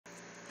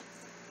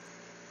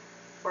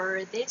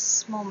For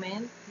this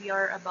moment, we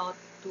are about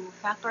to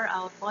factor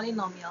out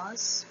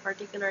polynomials,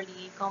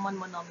 particularly common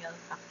monomial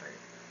factor,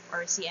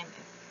 or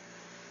CMF.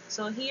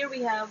 So here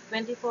we have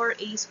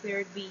 24a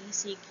squared b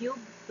c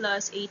cubed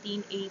plus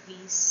 18ab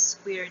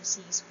squared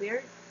c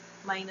squared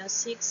minus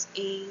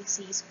 6ac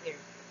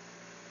squared.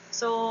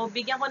 So,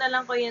 bigyan ko na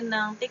lang kayo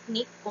ng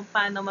technique kung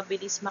paano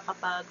mabilis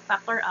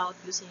makapag-factor out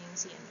using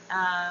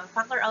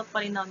factor out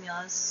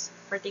polynomials,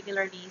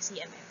 particularly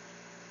CMF.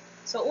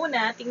 So,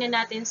 una, tingnan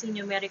natin si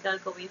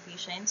numerical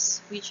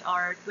coefficients, which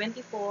are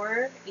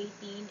 24,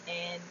 18,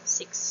 and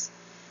 6.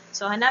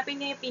 So,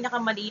 hanapin niyo yung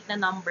pinakamaliit na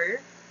number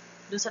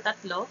dun sa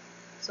tatlo.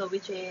 So,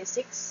 which is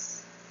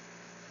 6.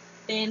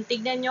 Then,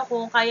 tignan nyo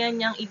kung kaya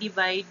niyang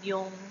i-divide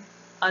yung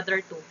other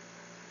two.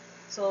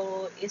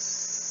 So,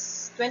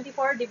 is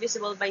 24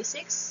 divisible by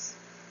 6?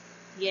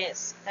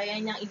 Yes.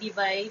 Kayang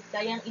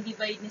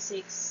i-divide ni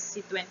 6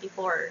 si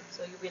 24.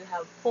 So, you will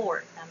have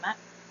 4. Tama?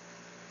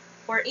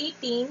 For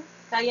 18,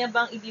 kaya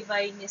bang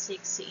i-divide ni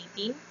 6 si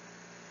 18?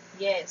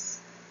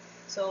 Yes.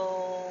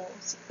 So,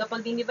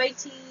 kapag dinivide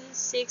si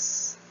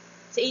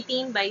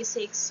 18 by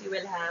 6, you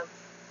will have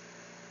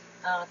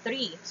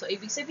 3. So,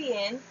 ibig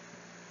sabihin,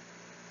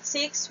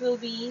 6 will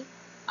be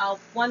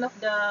one of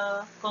the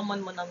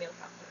common monomial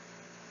factor.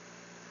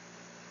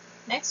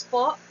 Next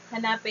po,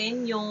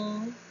 hanapin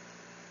yung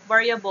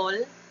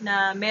variable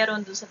na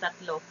meron dun sa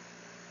tatlo.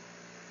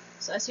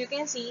 So, as you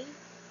can see,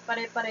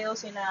 pare-pareho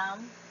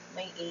silang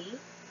may a.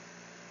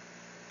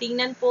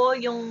 Tingnan po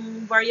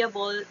yung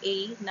variable a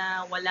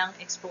na walang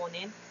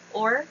exponent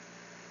or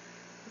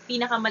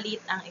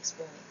pinakamaliit ang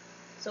exponent.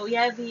 So, we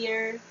have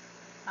here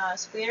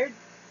squared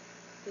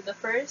to the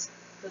first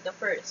to the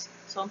first.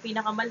 So, ang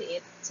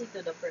pinakamaliit, c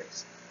to the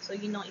first. So,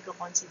 yun yung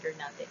i-consider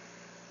natin.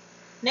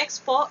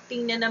 Next po,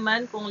 tingnan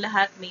naman kung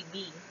lahat may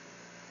b.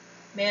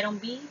 Merong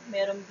b,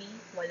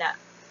 wala.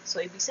 So,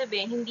 ibig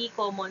sabihin, hindi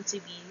common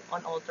si b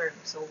on all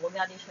terms. So, huwag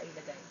natin siya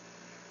ilagay.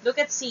 Look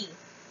at c.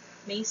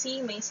 May c,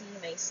 may c,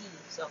 may c.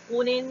 So,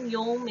 kunin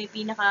yung may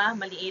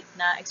pinakamaliit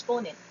na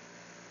exponent,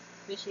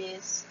 which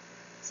is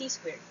c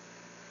squared.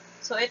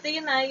 So, ito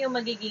yun na yung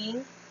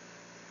magiging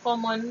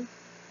common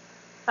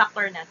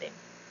factor natin.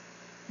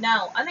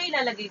 Now, ano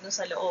ilalagay dun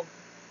sa loob?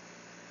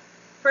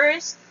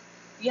 First,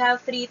 we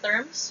have 3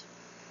 terms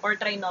or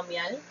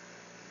trinomial.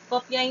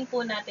 Kopyahin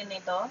po natin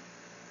ito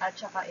at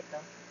saka ito.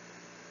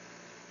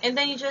 And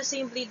then you just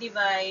simply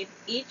divide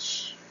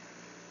each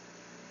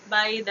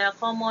by the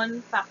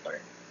common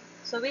factor.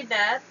 So with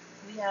that,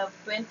 we have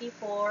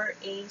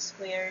 24a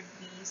squared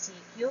bc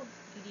cubed.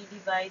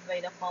 I-divide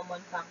by the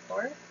common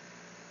factor.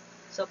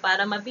 So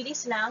para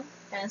mabilis lang,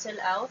 cancel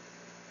out.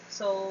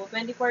 So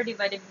 24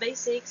 divided by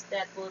 6,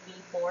 that will be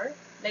 4.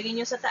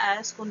 Lagyan nyo sa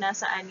taas kung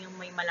nasaan yung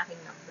may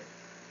malaking number.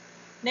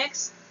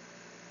 Next,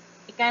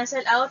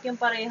 i-cancel out yung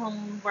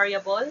parehong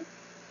variable.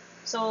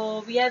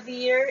 So we have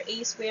here a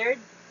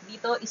squared.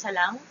 Dito, isa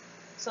lang.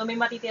 So may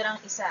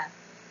matitirang isa.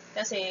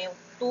 Kasi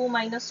 2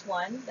 minus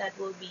 1, that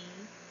will be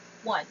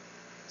 1.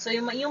 So,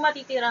 yung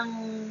matitirang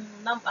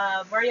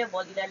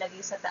variable,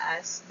 ilalagay sa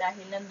taas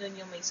dahil nandun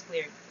yung may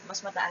squared. Mas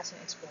mataas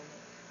yung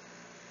exponent.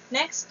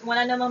 Next,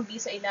 wala namang b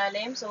sa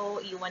ilalim, so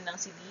iwan lang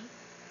si b.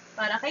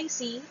 Para kay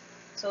c,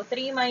 so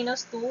 3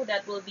 minus 2,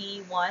 that will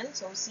be 1.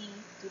 So, c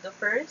to the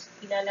first,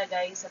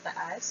 ilalagay sa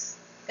taas.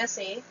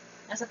 Kasi,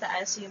 nasa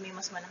taas yung may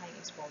mas malaking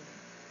exponent.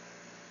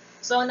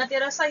 So, ang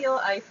natira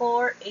sa'yo ay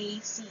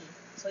 4ac.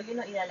 So,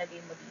 yun ang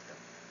ilalagay mo dito.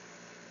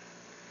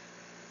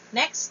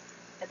 Next,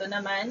 ito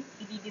naman,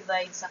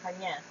 i-divide sa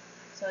kanya.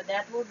 So,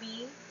 that will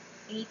be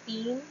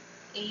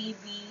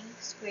 18ab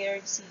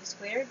squared c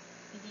squared.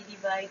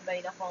 I-divide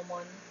by the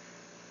common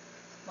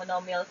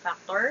monomial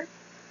factor.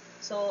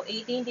 So,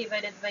 18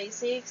 divided by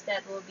 6,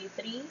 that will be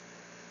 3.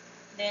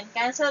 Then,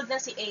 cancelled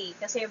na si a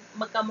kasi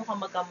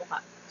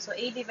magkamukha. So,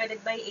 a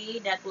divided by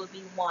a, that will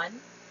be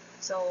 1.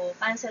 So,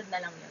 cancelled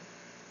na lang yun.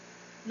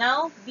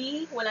 Now,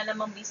 b, wala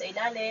namang b sa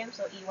ilalim.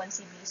 So, iwan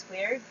si b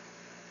squared.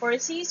 For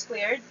c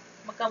squared,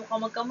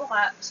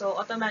 magkamukha, so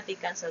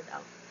automatic cancelled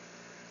out.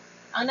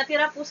 Ang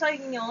natira po sa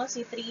inyo,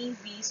 si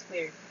 3b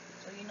squared.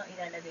 So, yun ang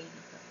ilalagay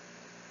dito.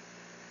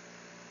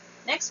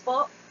 Next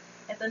po,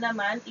 ito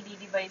naman,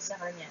 i-divide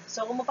sa kanya.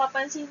 So, kung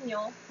mapapansin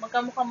nyo,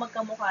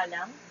 magkamukha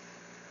lang.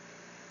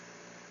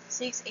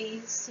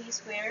 6ac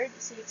squared,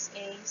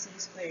 6ac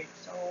squared.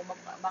 So,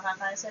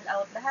 makakancel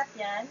out lahat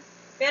yan.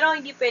 Pero,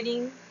 hindi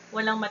pwedeng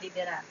walang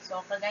matitira.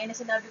 So, kagaya na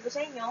sinabi ko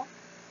sa inyo,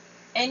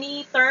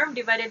 any term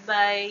divided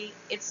by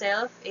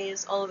itself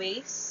is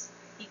always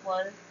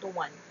equal to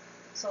 1.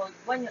 So,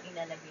 1 yung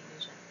ilalagay nyo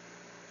dyan.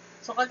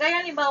 So,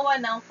 kagaya halimbawa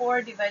ng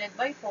 4 divided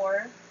by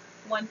 4,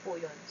 1 po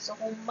yun. So,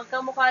 kung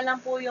magkamukha lang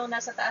po yung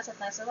nasa taas at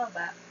nasa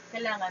baba,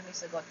 kailangan may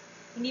sagot.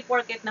 Hindi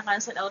porket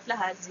na-cancel out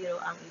lahat, 0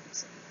 ang ibig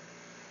sabihin.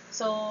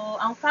 So,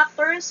 ang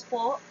factors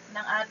po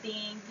ng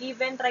ating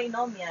given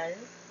trinomial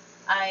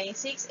ay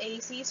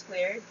 6ac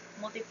squared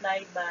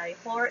multiplied by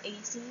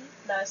 4ac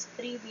plus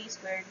 3b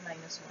squared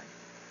minus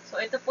 1. So,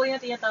 ito po yung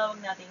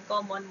tinatawag nating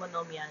common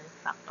monomial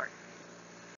factor.